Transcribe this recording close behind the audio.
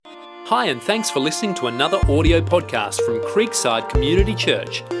Hi, and thanks for listening to another audio podcast from Creekside Community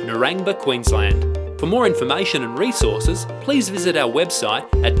Church, Narangba, Queensland. For more information and resources, please visit our website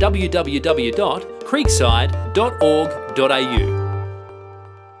at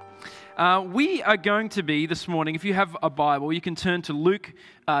www.creekside.org.au. We are going to be this morning, if you have a Bible, you can turn to Luke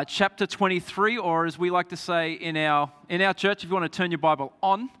chapter 23, or as we like to say in our church, if you want to turn your Bible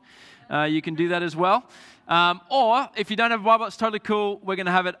on, you can do that as well. Or if you don't have a Bible, it's totally cool. We're going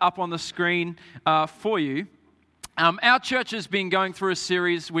to have it up on the screen for you. Our church has been going through a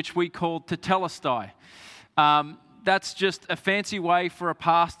series which we call Tetelestai. That's just a fancy way for a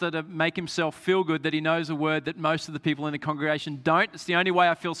pastor to make himself feel good that he knows a word that most of the people in the congregation don't. It's the only way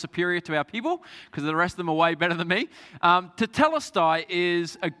I feel superior to our people because the rest of them are way better than me. Tetelestai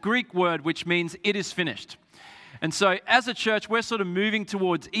is a Greek word which means it is finished. And so as a church, we're sort of moving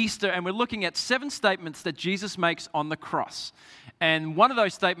towards Easter and we're looking at 7 statements that Jesus makes on the cross. And one of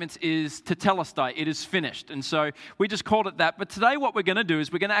those statements is Tetelestai, it is finished. And so we just called it that. But today what we're going to do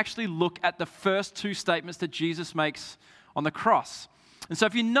is we're going to actually look at the first 2 statements that Jesus makes on the cross. And so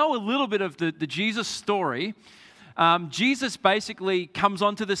if you know a little bit of the Jesus story, Jesus basically comes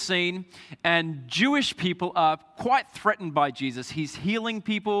onto the scene and Jewish people are quite threatened by Jesus. He's healing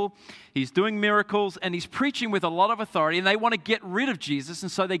people, he's doing miracles, and he's preaching with a lot of authority, and they want to get rid of Jesus,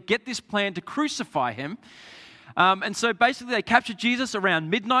 and so they get this plan to crucify him. And so basically they capture Jesus around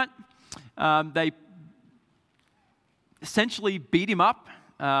midnight. They essentially beat him up.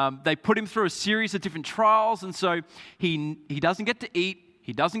 They put him through a series of different trials, and so he doesn't get to eat,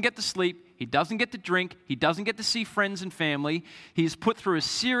 he doesn't get to sleep, he doesn't get to drink, he doesn't get to see friends and family. He's put through a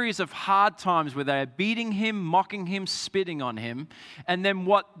series of hard times where they are beating him, mocking him, spitting on him. And then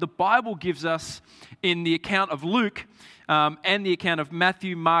what the Bible gives us in the account of Luke and the account of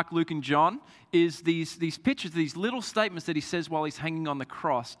Matthew, Mark, Luke, and John is these pictures, these little statements that he says while he's hanging on the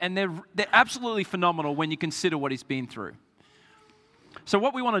cross. And they're absolutely phenomenal when you consider what he's been through. So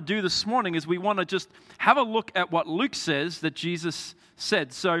what we want to do this morning is we want to just have a look at what Luke says that Jesus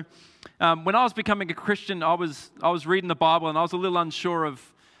said. So when I was becoming a Christian, I was reading the Bible and I was a little unsure of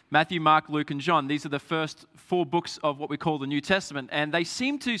Matthew, Mark, Luke, and John. These are the first 4 books of what we call the New Testament, and they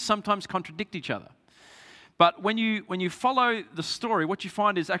seem to sometimes contradict each other. But when you follow the story, what you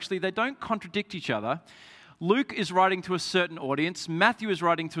find is actually they don't contradict each other. Luke is writing to a certain audience, Matthew is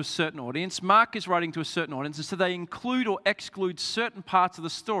writing to a certain audience, Mark is writing to a certain audience, and so they include or exclude certain parts of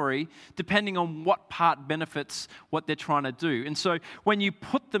the story depending on what part benefits what they're trying to do. And so when you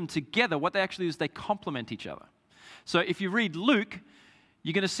put them together, what they actually do is they complement each other. So if you read Luke,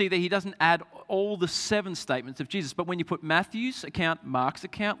 you're going to see that he doesn't add all the 7 statements of Jesus, but when you put Matthew's account, Mark's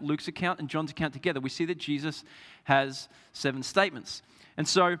account, Luke's account, and John's account together, we see that Jesus has 7 statements. And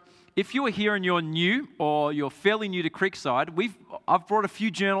so if you are here and you're new or you're fairly new to Creekside, I've brought a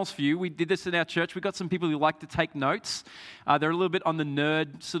few journals for you. We did this in our church. We've got some people who like to take notes. They're a little bit on the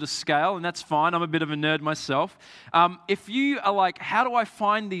nerd sort of scale, and that's fine. I'm a bit of a nerd myself. If you are like, how do I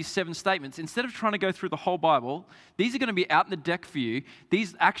find these 7 statements? Instead of trying to go through the whole Bible, these are going to be out in the deck for you.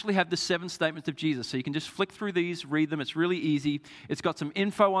 These actually have the 7 statements of Jesus. So you can just flick through these, read them. It's really easy. It's got some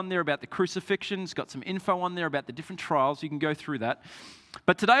info on there about the crucifixion. It's got some info on there about the different trials. You can go through that.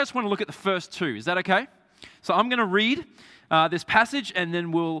 But today I just want to look at the first 2. Is that okay? So I'm going to read this passage and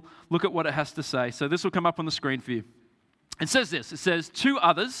then we'll look at what it has to say. So this will come up on the screen for you. It says this. It says 2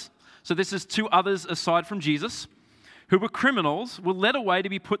 others. So this is 2 others aside from Jesus, who were criminals, were led away to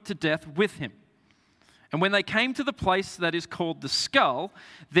be put to death with him. And when they came to the place that is called the Skull,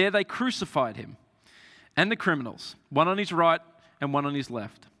 there they crucified him and the criminals, one on his right and one on his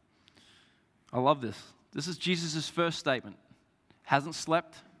left. I love this. This is Jesus' first statement. Hasn't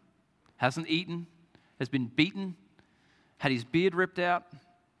slept, hasn't eaten, has been beaten, had his beard ripped out,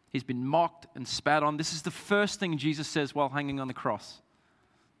 he's been mocked and spat on. This is the first thing Jesus says while hanging on the cross.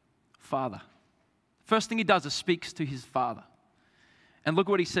 Father. First thing he does is speaks to his Father. And look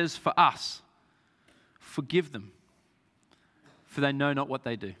what he says for us. Forgive them, for they know not what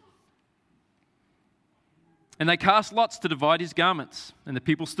they do. And they cast lots to divide his garments, and the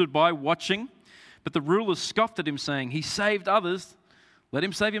people stood by watching. But the rulers scoffed at him, saying, he saved others, let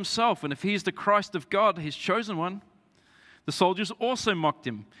him save himself. And if he is the Christ of God, his chosen one. The soldiers also mocked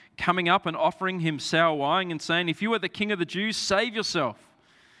him, coming up and offering him sour wine and saying, if you are the king of the Jews, save yourself.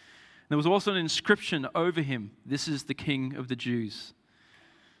 And there was also an inscription over him, this is the King of the Jews.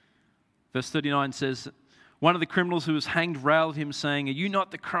 Verse 39 says, one of the criminals who was hanged railed him, saying, are you not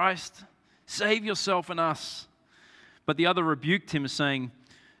the Christ? Save yourself and us. But the other rebuked him, saying,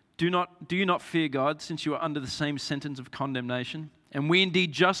 do you not fear God, since you are under the same sentence of condemnation? And we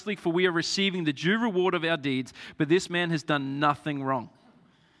indeed justly, for we are receiving the due reward of our deeds, but this man has done nothing wrong.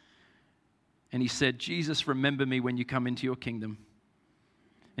 And he said, Jesus, remember me when you come into your kingdom.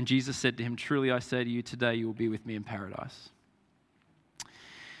 And Jesus said to him, truly I say to you, today you will be with me in paradise.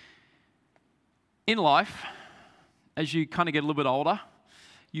 In life, as you kind of get a little bit older,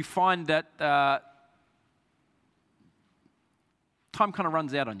 you find that time kind of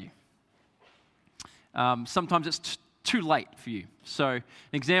runs out on you. Sometimes it's too late for you. So an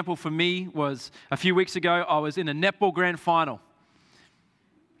example for me was a few weeks ago, I was in a netball grand final.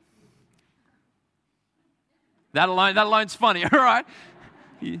 That alone's funny, all right?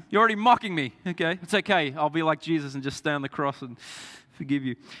 You're already mocking me, okay? It's okay. I'll be like Jesus and just stay on the cross and forgive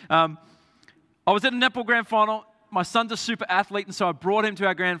you. I was at a netball grand final. My son's a super athlete, and so I brought him to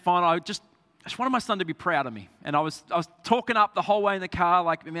our grand final. I just wanted my son to be proud of me. And I was talking up the whole way in the car,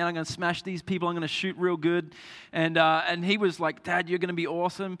 like, man, I'm going to smash these people. I'm going to shoot real good. And he was like, Dad, you're going to be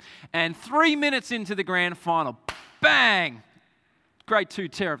awesome. And 3 minutes into the grand final, bang, grade 2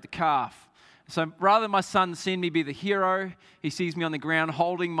 tear of the calf. So rather than my son seeing me be the hero, he sees me on the ground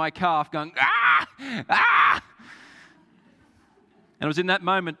holding my calf going, ah, ah. And it was in that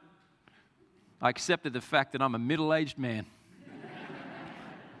moment I accepted the fact that I'm a middle-aged man.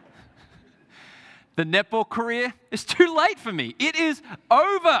 The netball career is too late for me. It is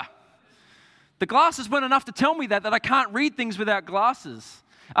over. The glasses weren't enough to tell me that I can't read things without glasses.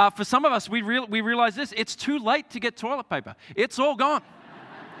 For some of us, we realize this. It's too late to get toilet paper. It's all gone.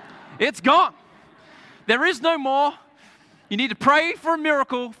 It's gone. There is no more. You need to pray for a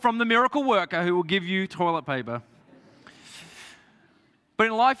miracle from the miracle worker who will give you toilet paper. But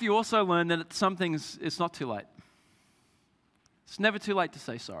in life, you also learn that some things, it's not too late. It's never too late to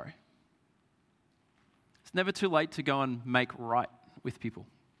say sorry. It's never too late to go and make right with people.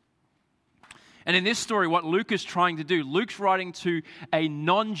 And in this story, what Luke is trying to do, Luke's writing to a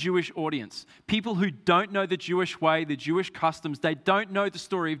non-Jewish audience, people who don't know the Jewish way, the Jewish customs. They don't know the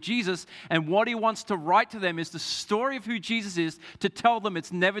story of Jesus. And what he wants to write to them is the story of who Jesus is, to tell them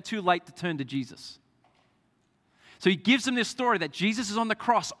it's never too late to turn to Jesus. So he gives them this story that Jesus is on the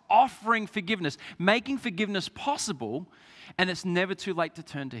cross offering forgiveness, making forgiveness possible, and it's never too late to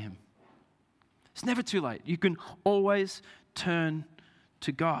turn to him. It's never too late. You can always turn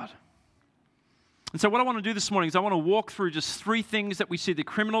to God. And so what I want to do this morning is I want to walk through just 3 things that we see the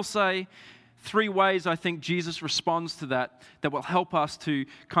criminal say, 3 ways I think Jesus responds to that will help us to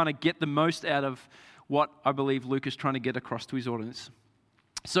kind of get the most out of what I believe Luke is trying to get across to his audience.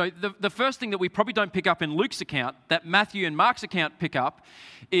 So the first thing that we probably don't pick up in Luke's account, that Matthew and Mark's account pick up,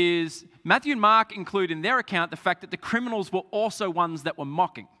 is Matthew and Mark include in their account the fact that the criminals were also ones that were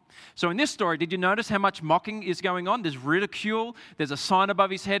mocking. So in this story, did you notice how much mocking is going on? There's ridicule. There's a sign above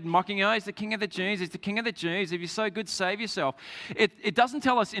his head mocking, oh, he's the king of the Jews. He's the king of the Jews. If you're so good, save yourself. It doesn't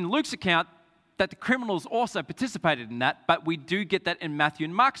tell us in Luke's account that the criminals also participated in that, but we do get that in Matthew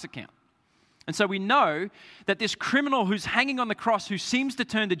and Mark's account. And so we know that this criminal who's hanging on the cross, who seems to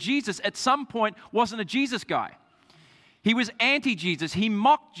turn to Jesus, at some point wasn't a Jesus guy. He was anti-Jesus. He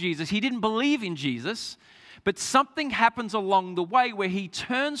mocked Jesus. He didn't believe in Jesus. But something happens along the way where he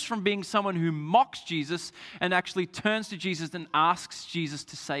turns from being someone who mocks Jesus and actually turns to Jesus and asks Jesus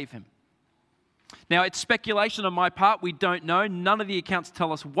to save him. Now, it's speculation on my part. We don't know. None of the accounts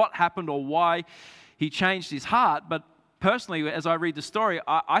tell us what happened or why he changed his heart. But personally, as I read the story,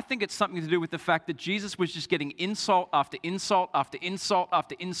 I think it's something to do with the fact that Jesus was just getting insult after insult after insult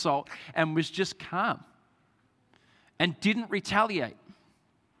after insult and was just calm and didn't retaliate.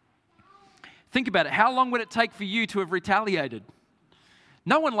 Think about it. How long would it take for you to have retaliated?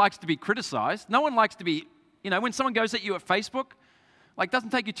 No one likes to be criticized. No one likes to be, when someone goes at you at Facebook, it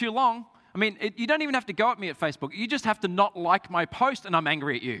doesn't take you too long. I mean, you don't even have to go at me at Facebook. You just have to not like my post and I'm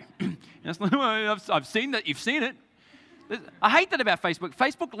angry at you. I've seen that. You've seen it. I hate that about Facebook.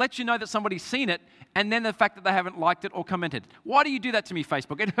 Facebook lets you know that somebody's seen it and then the fact that they haven't liked it or commented. Why do you do that to me,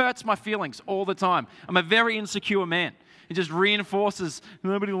 Facebook? It hurts my feelings all the time. I'm a very insecure man. It just reinforces,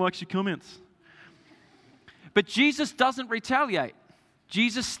 nobody likes your comments. But Jesus doesn't retaliate.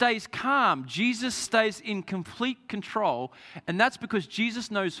 Jesus stays calm. Jesus stays in complete control. And that's because Jesus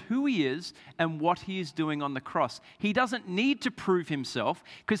knows who he is and what he is doing on the cross. He doesn't need to prove himself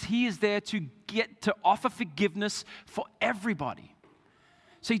because he is there to offer forgiveness for everybody.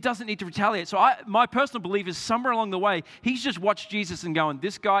 So he doesn't need to retaliate. So my personal belief is somewhere along the way, he's just watched Jesus and going,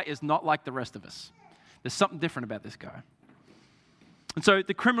 this guy is not like the rest of us. There's something different about this guy. And so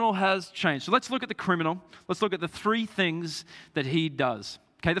the criminal has changed. So let's look at the criminal. Let's look at the 3 things that he does.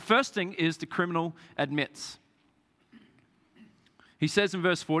 Okay, the first thing is the criminal admits. He says in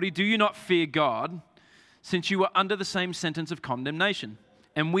verse 40, do you not fear God, since you are under the same sentence of condemnation?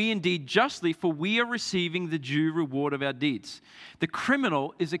 and we indeed justly, for we are receiving the due reward of our deeds. The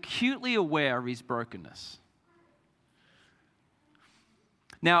criminal is acutely aware of his brokenness.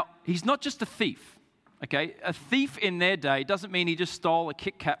 Now, he's not just a thief, okay? A thief in their day doesn't mean he just stole a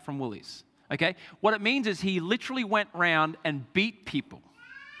Kit Kat from Woolies, okay? What it means is he literally went round and beat people,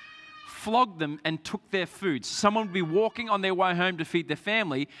 flogged them, and took their food. Someone would be walking on their way home to feed their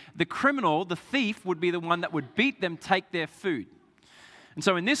family. The criminal, the thief, would be the one that would beat them, take their food. And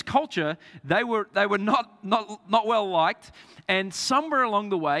so in this culture, they were not well liked, and somewhere along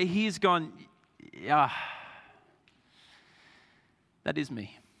the way, he has gone, yeah, that is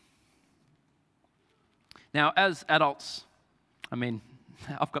me. Now, as adults, I mean,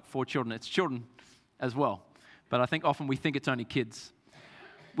 I've got 4 children. It's children as well. But I think often we think it's only kids.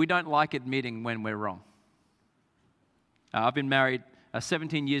 We don't like admitting when we're wrong. I've been married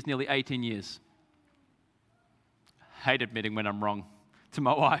 17 years, nearly 18 years. Hate admitting when I'm wrong to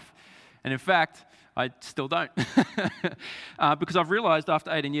my wife. And in fact, I still don't. Because I've realized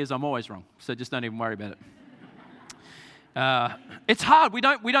after 18 years I'm always wrong. So just don't even worry about it. It's hard. We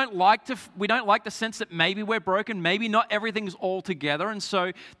don't like the sense that maybe we're broken, maybe not everything's all together, and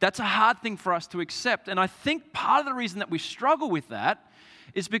so that's a hard thing for us to accept. And I think part of the reason that we struggle with that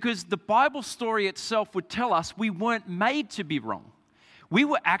is because the Bible story itself would tell us we weren't made to be wrong. We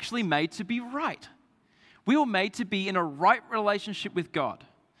were actually made to be right. We were made to be in a right relationship with God.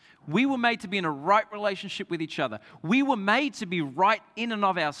 We were made to be in a right relationship with each other. We were made to be right in and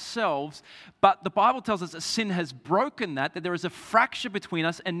of ourselves, but the Bible tells us that sin has broken that there is a fracture between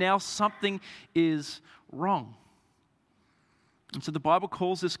us, and now something is wrong. And so the Bible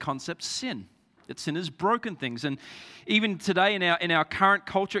calls this concept sin, that sin has broken things. And even today in our current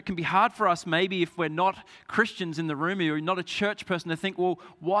culture, it can be hard for us, maybe if we're not Christians in the room or you're not a church person, to think, well,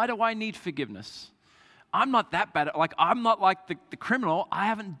 why do I need forgiveness? I'm not that bad. I'm not like the criminal. I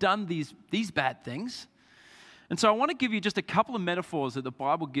haven't done these bad things. And so I want to give you just a couple of metaphors that the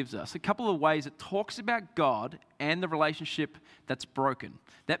Bible gives us, a couple of ways it talks about God and the relationship that's broken,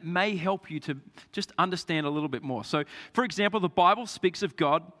 that may help you to just understand a little bit more. So, for example, the Bible speaks of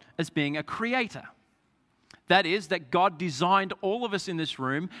God as being a creator. That is, that God designed all of us in this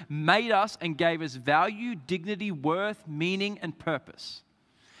room, made us, and gave us value, dignity, worth, meaning, and purpose.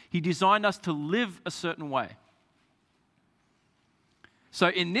 He designed us to live a certain way. So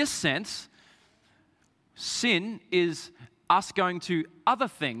in this sense, sin is us going to other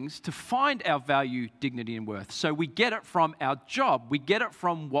things to find our value, dignity, and worth. So we get it from our job. We get it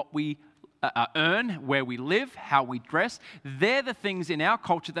from what we earn, where we live, how we dress. They're the things in our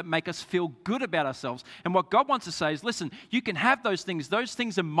culture that make us feel good about ourselves. And what God wants to say is, listen, you can have those things. Those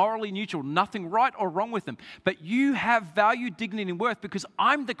things are morally neutral, nothing right or wrong with them. But you have value, dignity, and worth because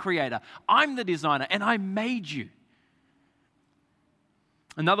I'm the creator, I'm the designer, and I made you.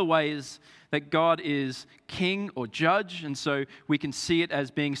 Another way is that God is king or judge, and so we can see it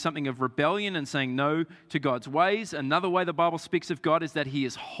as being something of rebellion and saying no to God's ways. Another way the Bible speaks of God is that he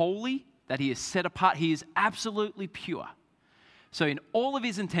is holy, that he is set apart. He is absolutely pure. So in all of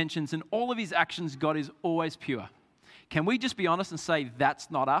his intentions and all of his actions, God is always pure. Can we just be honest and say that's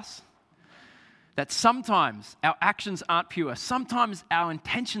not us? That sometimes our actions aren't pure. Sometimes our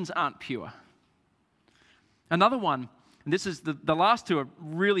intentions aren't pure. Another one, and this is the last two are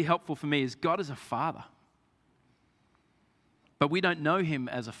really helpful for me, is God is a father. But we don't know him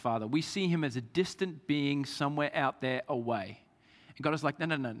as a father. We see him as a distant being somewhere out there away. And God is like,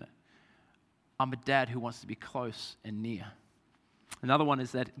 no. I'm a dad who wants to be close and near. Another one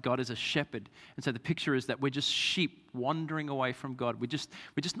is that God is a shepherd. And so the picture is that we're just sheep wandering away from God. We're just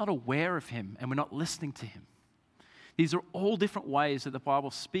not aware of him and we're not listening to him. These are all different ways that the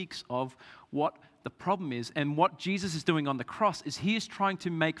Bible speaks of what the problem is. And what Jesus is doing on the cross is he is trying to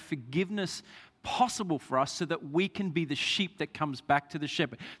make forgiveness possible for us so that we can be the sheep that comes back to the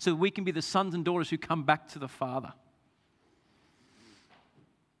shepherd, so that we can be the sons and daughters who come back to the Father.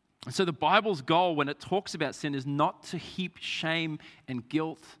 And so the Bible's goal when it talks about sin is not to heap shame and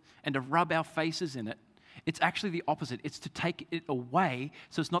guilt and to rub our faces in it. It's actually the opposite. It's to take it away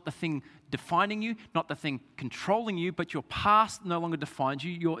so it's not the thing defining you, not the thing controlling you, but your past no longer defines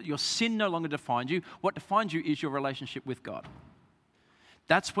you, your sin no longer defines you. What defines you is your relationship with God.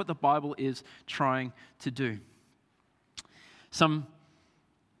 That's what the Bible is trying to do.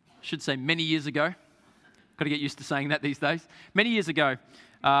 Many years ago, got to get used to saying that these days. Many years ago,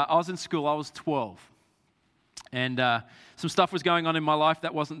 I was in school, I was 12. And some stuff was going on in my life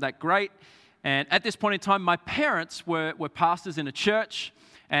that wasn't that great. And at this point in time, my parents were pastors in a church,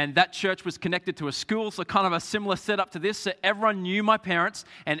 and that church was connected to a school, so kind of a similar setup to this. So everyone knew my parents,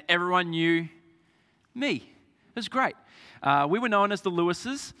 and everyone knew me. It was great. We were known as the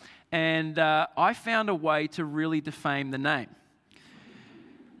Lewises, and I found a way to really defame the name.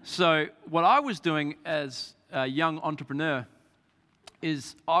 So what I was doing as a young entrepreneur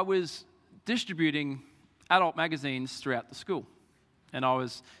is I was distributing adult magazines throughout the school. And I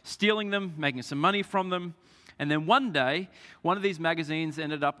was stealing them, making some money from them. And then one day, one of these magazines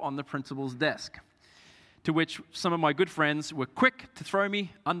ended up on the principal's desk, to which some of my good friends were quick to throw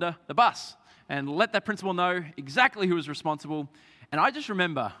me under the bus and let that principal know exactly who was responsible. And I just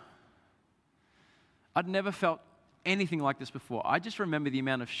remember, I'd never felt anything like this before. I just remember the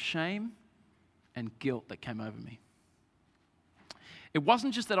amount of shame and guilt that came over me. It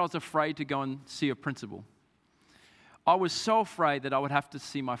wasn't just that I was afraid to go and see a principal. I was so afraid that I would have to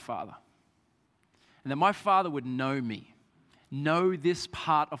see my father. And that my father would know me, know this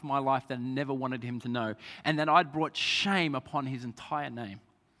part of my life that I never wanted him to know, and that I'd brought shame upon his entire name.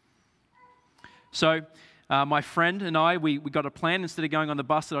 So my friend and I, we got a plan. Instead of going on the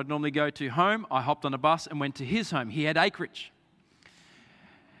bus that I'd normally go to home, I hopped on a bus and went to his home. He had acreage.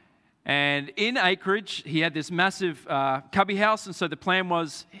 And in acreage, he had this massive cubby house, and so the plan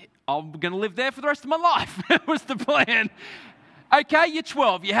was, I'm going to live there for the rest of my life. That was the plan. Okay, you're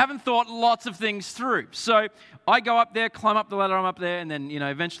 12. You haven't thought lots of things through. So I go up there, climb up the ladder, I'm up there, and then,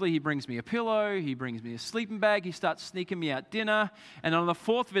 eventually he brings me a pillow, he brings me a sleeping bag, he starts sneaking me out dinner, and on the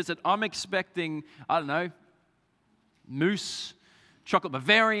fourth visit, I'm expecting, moose, chocolate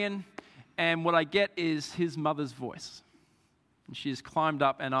Bavarian, and what I get is his mother's voice. And she has climbed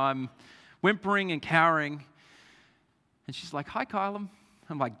up, and I'm whimpering and cowering, and she's like, "Hi, Kylam."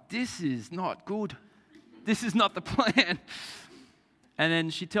 I'm like, this is not good. This is not the plan. And then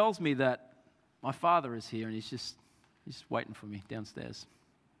she tells me that my father is here and he's just waiting for me downstairs.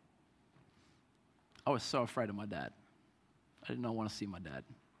 I was so afraid of my dad. I did not want to see my dad.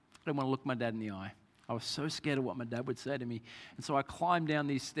 I didn't want to look my dad in the eye. I was so scared of what my dad would say to me. And so I climbed down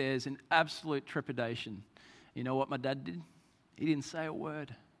these stairs in absolute trepidation. You know what my dad did? He didn't say a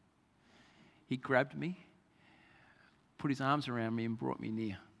word. He grabbed me, put his arms around me and brought me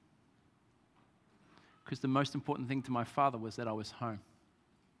near. Because the most important thing to my father was that I was home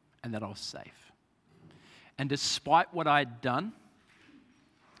and that I was safe. And despite what I had done,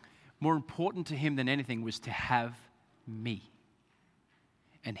 more important to him than anything was to have me.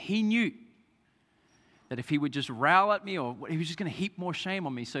 And he knew that if he would just rail at me or he was just going to heap more shame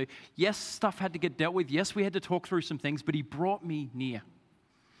on me. So yes, stuff had to get dealt with. Yes, we had to talk through some things, but he brought me near.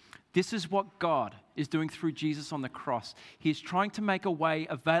 This is what God is doing through Jesus on the cross. He is trying to make a way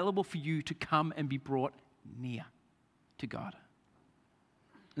available for you to come and be brought near to God.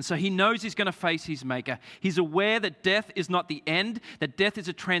 And so he knows he's going to face his maker. He's aware that death is not the end, that death is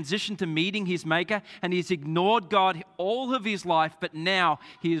a transition to meeting his maker, and he's ignored God all of his life, but now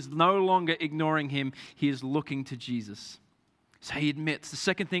he is no longer ignoring him. He is looking to Jesus. So he admits. The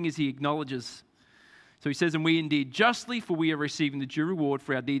second thing is he acknowledges. So he says, "And we indeed justly, for we are receiving the due reward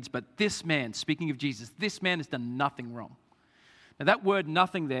for our deeds. But this man," speaking of Jesus, "this man has done nothing wrong." Now that word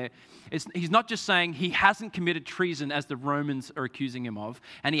 "nothing" there, he's not just saying he hasn't committed treason as the Romans are accusing him of,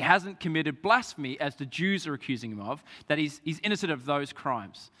 and he hasn't committed blasphemy as the Jews are accusing him of, that he's innocent of those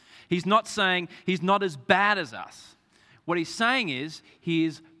crimes. He's not saying he's not as bad as us. What he's saying is he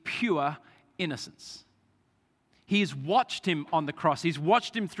is pure innocence. He has watched him on the cross. He's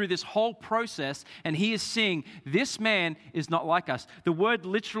watched him through this whole process, and he is seeing this man is not like us. The word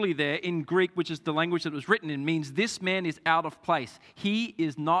literally there in Greek, which is the language that was written in, means this man is out of place. He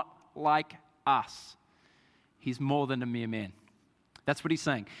is not like us. He's more than a mere man. That's what he's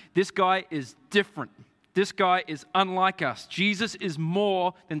saying. This guy is different. This guy is unlike us. Jesus is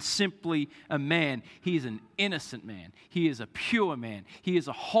more than simply a man. He is an innocent man. He is a pure man. He is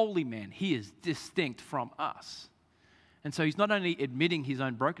a holy man. He is distinct from us. And so he's not only admitting his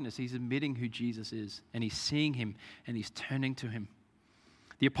own brokenness, he's admitting who Jesus is. And he's seeing him and he's turning to him.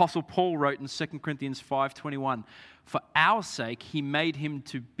 The Apostle Paul wrote in 2 Corinthians 5:21, "For our sake he made him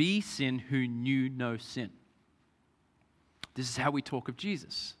to be sin who knew no sin." This is how we talk of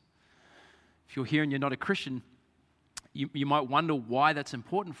Jesus. If you're here and you're not a Christian, you might wonder why that's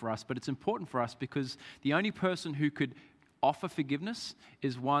important for us. But it's important for us because the only person who could offer forgiveness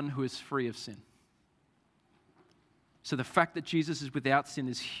is one who is free of sin. So the fact that Jesus is without sin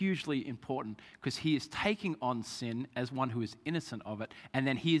is hugely important because he is taking on sin as one who is innocent of it, and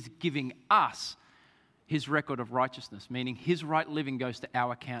then he is giving us his record of righteousness, meaning his right living goes to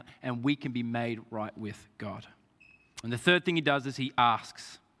our account and we can be made right with God. And the third thing he does is he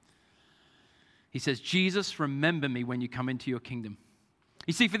asks. He says, "Jesus, remember me when you come into your kingdom."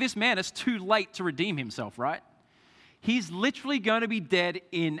 You see, for this man, it's too late to redeem himself, right? he's literally going to be dead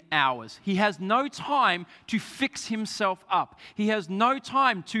in hours. He has no time to fix himself up. He has no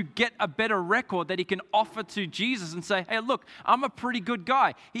time to get a better record that he can offer to Jesus and say, hey, look, I'm a pretty good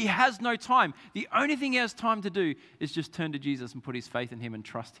guy. He has no time. The only thing he has time to do is just turn to Jesus and put his faith in him and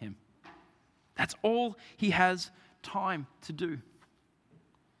trust him. That's all he has time to do.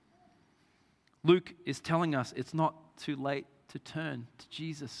 Luke is telling us it's not too late to turn to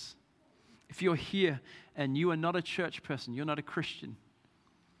Jesus. If you're here and you are not a church person, you're not a Christian,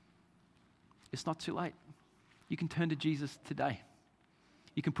 it's not too late. You can turn to Jesus today.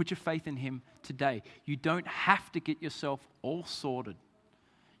 You can put your faith in him today. You don't have to get yourself all sorted.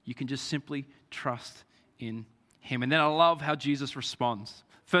 You can just simply trust in him. And then I love how Jesus responds.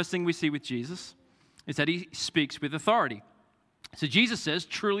 First thing we see with Jesus is that he speaks with authority. So Jesus says,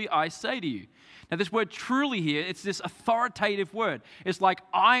 truly I say to you. Now this word truly here, it's this authoritative word. It's like,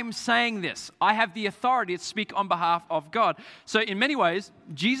 I'm saying this. I have the authority to speak on behalf of God. So in many ways,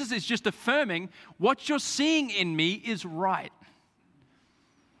 Jesus is just affirming what you're seeing in me is right.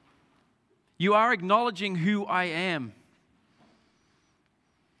 You are acknowledging who I am.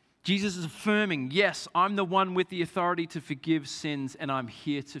 Jesus is affirming, yes, I'm the one with the authority to forgive sins, and I'm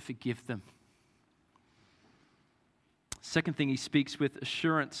here to forgive them. Second thing, he speaks with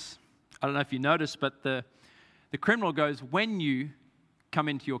assurance. I don't know if you noticed, but the criminal goes, when you come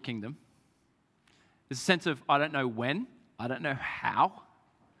into your kingdom, there's a sense of, I don't know when, I don't know how.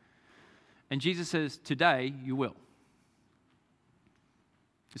 And Jesus says, today you will.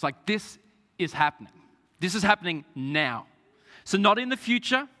 It's like, this is happening. This is happening now. So not in the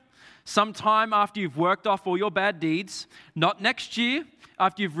future, sometime after you've worked off all your bad deeds, not next year,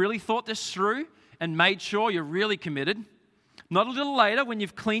 after you've really thought this through and made sure you're really committed. Not a little later when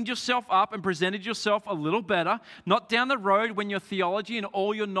you've cleaned yourself up and presented yourself a little better. Not down the road when your theology and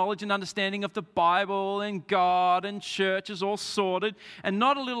all your knowledge and understanding of the Bible and God and church is all sorted. And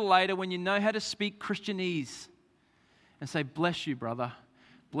not a little later when you know how to speak Christianese and say, bless you, brother.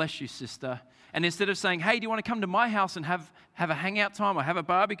 Bless you, sister. And instead of saying, hey, do you want to come to my house and have a hangout time or have a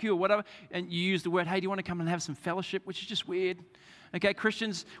barbecue or whatever, and you use the word, hey, do you want to come and have some fellowship, which is just weird. Okay,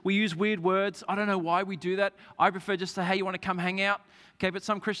 Christians, we use weird words. I don't know why we do that. I prefer just to say, hey, you want to come hang out? Okay, but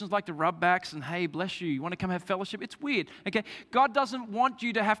some Christians like to rub backs and, hey, bless you. You want to come have fellowship? It's weird. Okay, God doesn't want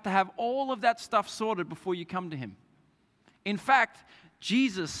you to have all of that stuff sorted before you come to him. In fact,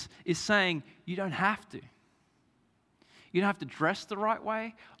 Jesus is saying you don't have to. You don't have to dress the right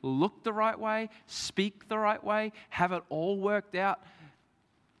way, look the right way, speak the right way, have it all worked out.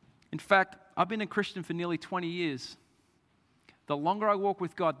 In fact, I've been a Christian for nearly 20 years. The longer I walk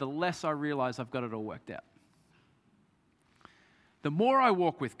with God, the less I realize I've got it all worked out. The more I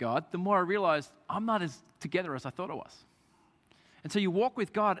walk with God, the more I realize I'm not as together as I thought I was. And so you walk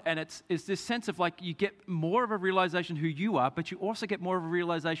with God, and it's this sense of like you get more of a realization who you are, but you also get more of a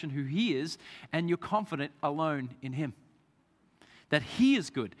realization who he is, and you're confident alone in him. That he is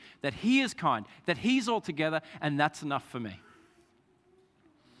good, that he is kind, that he's all together, and that's enough for me.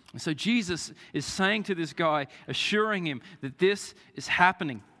 And so Jesus is saying to this guy, assuring him that this is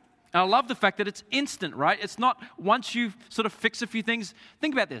happening. And I love the fact that it's instant, right? It's not once you sort of fix a few things.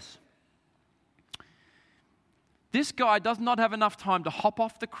 Think about this. This guy does not have enough time to hop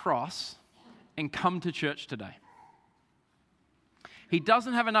off the cross and come to church today. He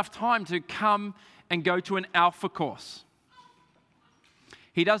doesn't have enough time to come and go to an alpha course.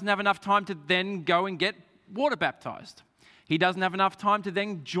 He doesn't have enough time to then go and get water baptized. He doesn't have enough time to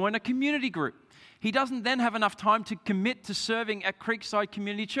then join a community group. He doesn't then have enough time to commit to serving at Creekside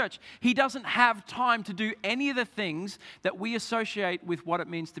Community Church. He doesn't have time to do any of the things that we associate with what it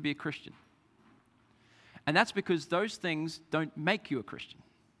means to be a Christian. And that's because those things don't make you a Christian.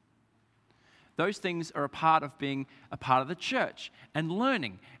 Those things are a part of being a part of the church and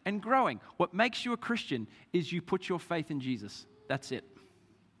learning and growing. What makes you a Christian is you put your faith in Jesus. That's it.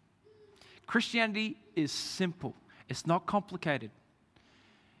 Christianity is simple. It's not complicated.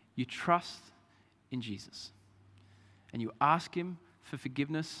 You trust in Jesus. And you ask him for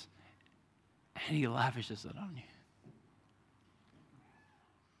forgiveness, and he lavishes it on you.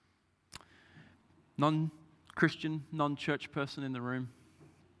 Non-Christian, non-church person in the room,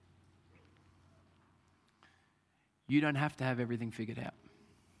 you don't have to have everything figured out.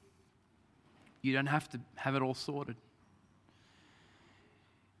 You don't have to have it all sorted.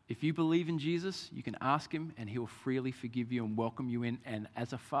 If you believe in Jesus, you can ask him and he will freely forgive you and welcome you in, and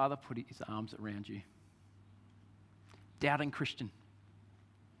as a father, put his arms around you. Doubting Christian.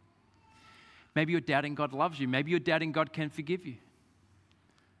 Maybe you're doubting God loves you. Maybe you're doubting God can forgive you.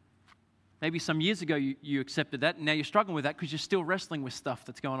 Maybe some years ago you accepted that, and now you're struggling with that because you're still wrestling with stuff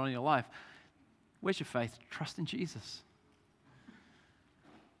that's going on in your life. Where's your faith? Trust in Jesus.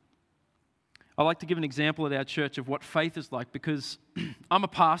 I like to give an example at our church of what faith is like because I'm a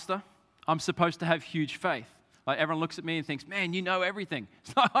pastor. I'm supposed to have huge faith. Like everyone looks at me and thinks, man, you know everything.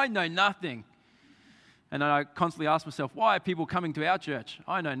 It's like, I know nothing. And I constantly ask myself, why are people coming to our church?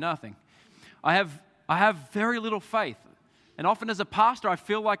 I know nothing. I have very little faith. And often as a pastor, I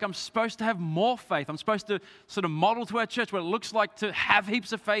feel like I'm supposed to have more faith. I'm supposed to sort of model to our church what it looks like to have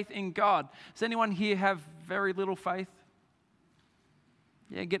heaps of faith in God. Does anyone here have very little faith?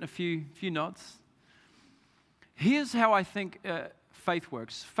 Yeah, getting a few nods. Here's how I think faith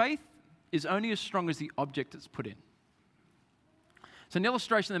works. Faith is only as strong as the object it's put in. So an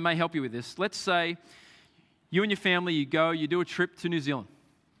illustration that may help you with this. Let's say you and your family, you do a trip to New Zealand.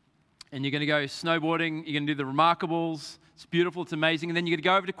 And you're going to go snowboarding, you're going to do the Remarkables. It's beautiful, it's amazing. And then you're going to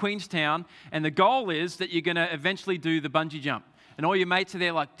go over to Queenstown. And the goal is that you're going to eventually do the bungee jump. And all your mates are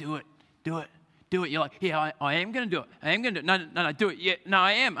there like, do it. You're like, yeah, I am going to do it. I am going to do it. No, do it. Yeah, no,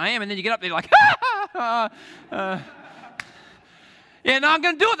 I am. And then you get up there like, yeah, no, I'm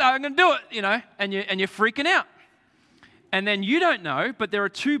going to do it though. I'm going to do it, and you're freaking out. And then you don't know, but there are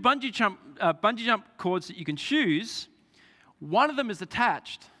two bungee jump cords that you can choose. One of them is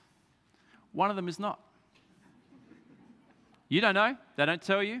attached. One of them is not. You don't know. They don't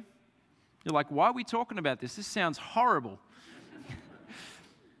tell you. You're like, why are we talking about this? This sounds horrible.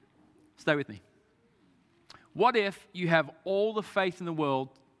 Stay with me. What if you have all the faith in the world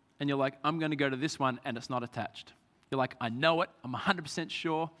and you're like, I'm going to go to this one and it's not attached? You're like, I know it. I'm 100%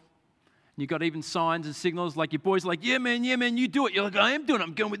 sure. And you've got even signs and signals like your boys are like, yeah, man, you do it. You're like, I am doing it.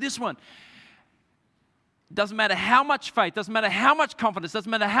 I'm going with this one. Doesn't matter how much faith, doesn't matter how much confidence, doesn't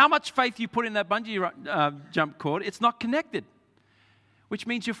matter how much faith you put in that bungee jump cord, it's not connected. Which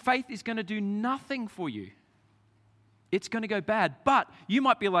means your faith is going to do nothing for you. It's going to go bad. But you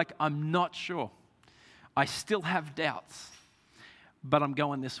might be like, I'm not sure. I still have doubts. But I'm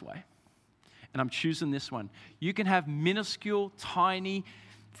going this way. And I'm choosing this one. You can have minuscule, tiny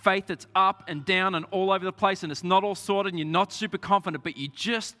faith that's up and down and all over the place and it's not all sorted and you're not super confident, but you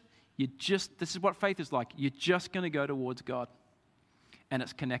just, this is what faith is like. You're just going to go towards God. And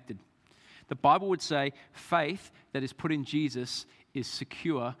it's connected. The Bible would say faith that is put in Jesus is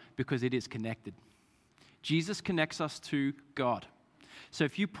secure because it is connected. Jesus connects us to God. So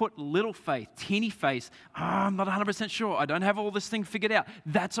if you put little faith, teeny faith, I'm not 100% sure, I don't have all this thing figured out,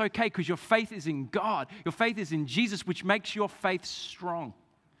 that's okay because your faith is in God. Your faith is in Jesus, which makes your faith strong.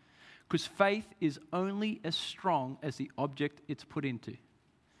 Because faith is only as strong as the object it's put into.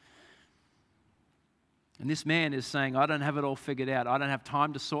 And this man is saying, I don't have it all figured out. I don't have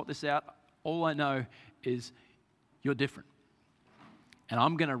time to sort this out. All I know is you're different. And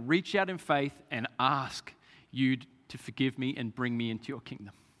I'm going to reach out in faith and ask you to forgive me and bring me into your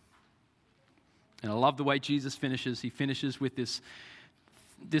kingdom. And I love the way Jesus finishes. He finishes with this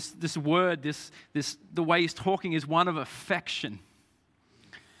word, the way he's talking is one of affection.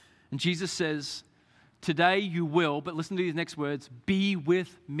 And Jesus says, today you will, but listen to these next words, be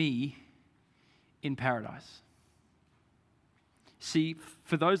with me in paradise. See,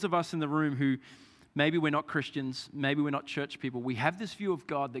 for those of us in the room who maybe we're not Christians, maybe we're not church people, we have this view of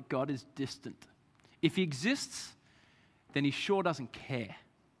God that God is distant. If he exists, then he sure doesn't care.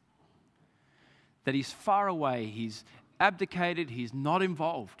 That he's far away, he's abdicated, he's not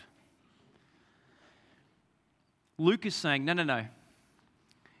involved. Luke is saying, no.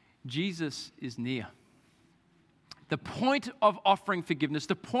 Jesus is near. The point of offering forgiveness,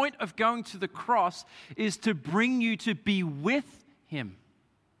 the point of going to the cross is to bring you to be with him.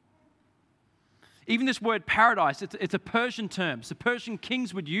 Even this word paradise, it's a Persian term. So Persian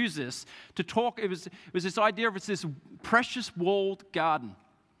kings would use this to talk. It was this idea of it's this precious walled garden.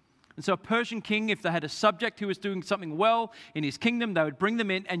 And so a Persian king, if they had a subject who was doing something well in his kingdom, they would bring them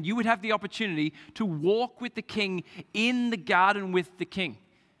in and you would have the opportunity to walk with the king in the garden with the king.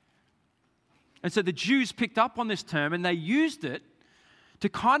 And so the Jews picked up on this term and they used it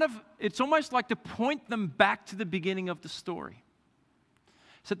to it's almost like to point them back to the beginning of the story.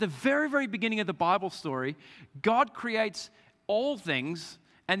 So at the very, very beginning of the Bible story, God creates all things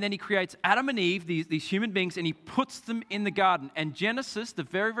and then he creates Adam and Eve, these human beings, and he puts them in the garden. And Genesis, the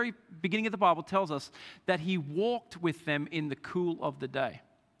very, very beginning of the Bible, tells us that he walked with them in the cool of the day.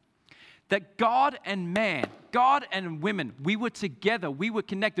 That God and man, God and women, we were together, we were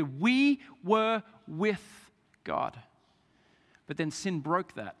connected, we were with God. But then sin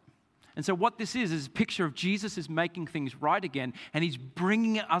broke that. And so what this is a picture of Jesus is making things right again, and he's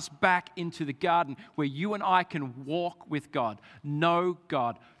bringing us back into the garden where you and I can walk with God, know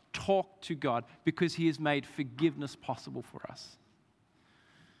God, talk to God, because he has made forgiveness possible for us.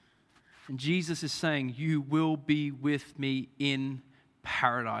 And Jesus is saying, you will be with me in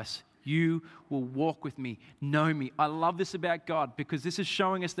paradise. You will walk with me, know me. I love this about God because this is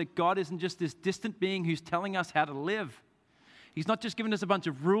showing us that God isn't just this distant being who's telling us how to live. He's not just giving us a bunch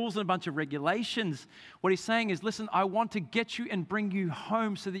of rules and a bunch of regulations. What he's saying is, listen, I want to get you and bring you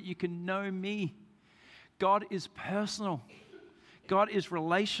home so that you can know me. God is personal. God is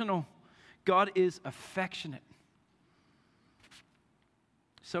relational. God is affectionate.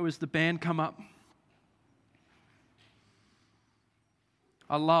 So as the band come up,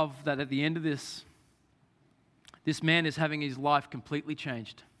 I love that at the end of this man is having his life completely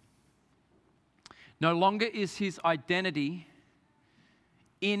changed. No longer is his identity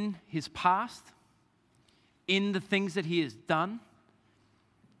in his past, in the things that he has done,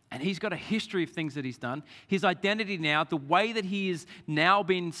 and he's got a history of things that he's done. His identity now, the way that he is now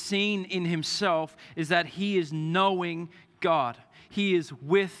being seen in himself, is that he is knowing God. He is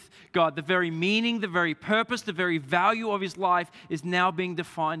with God. The very meaning, the very purpose, the very value of his life is now being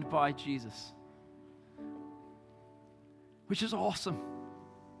defined by Jesus, which is awesome.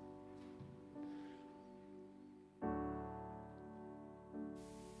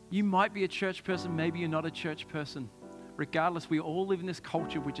 You might be a church person, maybe you're not a church person. Regardless, we all live in this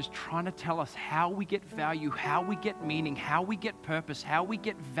culture which is trying to tell us how we get value, how we get meaning, how we get purpose, how we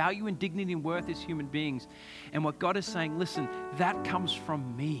get value and dignity and worth as human beings. And what God is saying, listen, that comes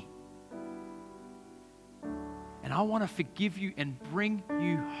from me. And I want to forgive you and bring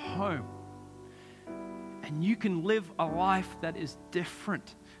you home. And you can live a life that is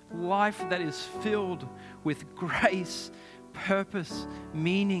different, life that is filled with grace, purpose,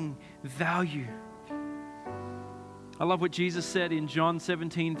 meaning, value. I love what Jesus said in John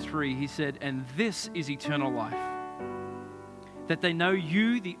 17:3. He said, and this is eternal life, that they know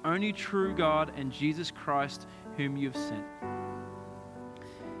you, the only true God, and Jesus Christ, whom you have sent.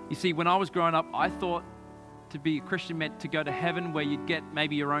 You see, when I was growing up, I thought to be a Christian meant to go to heaven where you'd get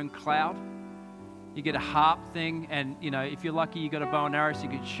maybe your own cloud. You get a harp thing, and, if you're lucky, you got a bow and arrow so you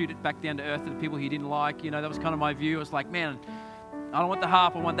could shoot it back down to earth to the people you didn't like. That was kind of my view. I was like, man, I don't want the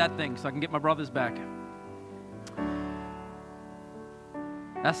harp, I want that thing so I can get my brothers back.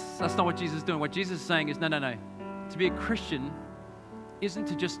 That's not what Jesus is doing. What Jesus is saying is, no. To be a Christian isn't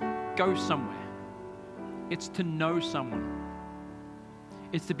to just go somewhere. It's to know someone.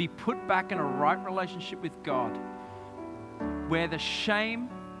 It's to be put back in a right relationship with God, where the shame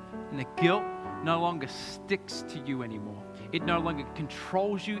and the guilt no longer sticks to you anymore. It no longer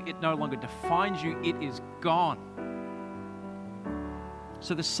controls you. It no longer defines you. It is gone.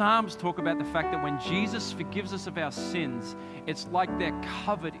 So the Psalms talk about the fact that when Jesus forgives us of our sins, it's like they're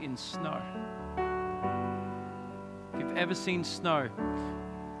covered in snow. If you've ever seen snow,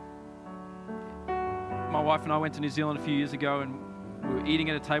 my wife and I went to New Zealand a few years ago, and we were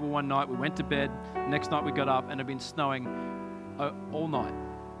eating at a table one night. We went to bed. The next night we got up, and it had been snowing all night.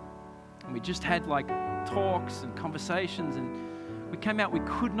 And we just had talks and conversations, and we came out, we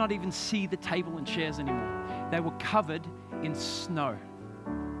could not even see the table and chairs anymore. They were covered in snow.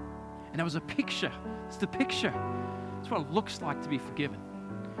 And there was a picture. It's the picture. It's what it looks like to be forgiven.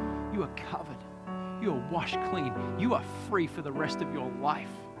 You are covered. You are washed clean. You are free for the rest of your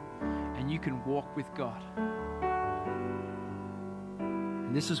life. And you can walk with God.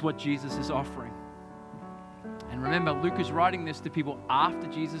 And this is what Jesus is offering. And remember, Luke is writing this to people after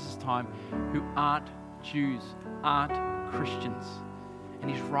Jesus' time who aren't Jews, aren't Christians. And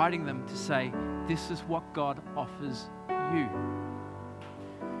he's writing them to say, this is what God offers you.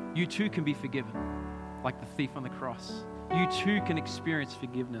 You too can be forgiven, like the thief on the cross. You too can experience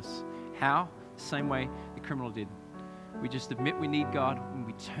forgiveness. How? Same way the criminal did. We just admit we need God, and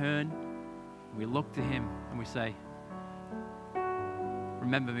we turn, and we look to him, and we say,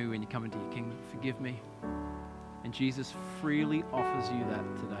 remember me when you come into your kingdom. Forgive me. And Jesus freely offers you that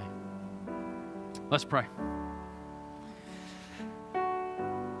today. Let's pray.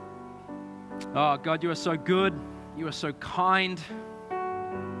 Oh, God, you are so good. You are so kind.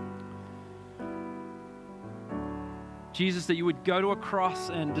 Jesus, that you would go to a cross,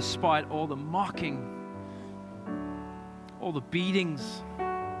 and despite all the mocking, all the beatings,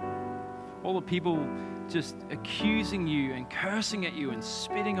 all the people just accusing you and cursing at you and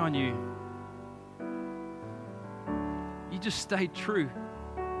spitting on you, you just stayed true.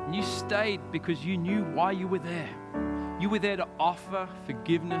 And you stayed because you knew why you were there. You were there to offer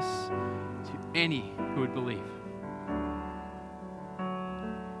forgiveness to any who would believe.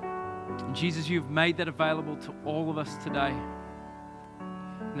 And Jesus, you've made that available to all of us today.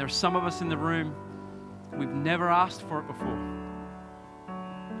 And there are some of us in the room, we've never asked for it before.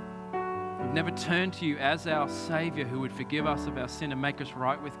 We've we've never turned to you as our Savior who would forgive us of our sin and make us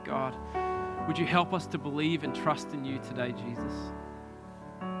right with God, would you help us to believe and trust in you today, Jesus?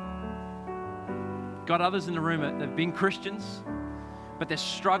 God, others in the room, they've been Christians, but they're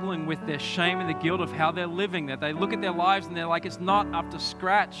struggling with their shame and the guilt of how they're living, that they look at their lives and they're like, it's not up to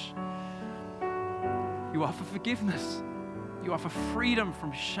scratch. You offer forgiveness. You offer freedom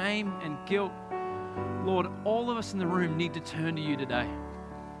from shame and guilt. Lord, all of us in the room need to turn to you today.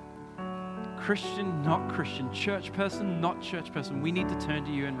 Christian, not Christian. Church person, not church person. We need to turn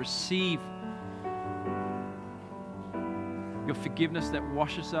to you and receive your forgiveness that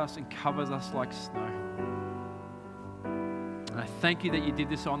washes us and covers us like snow. And I thank you that you did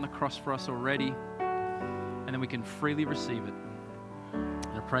this on the cross for us already, and then we can freely receive it.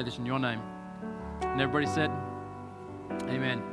 And I pray this in your name. And everybody said, amen.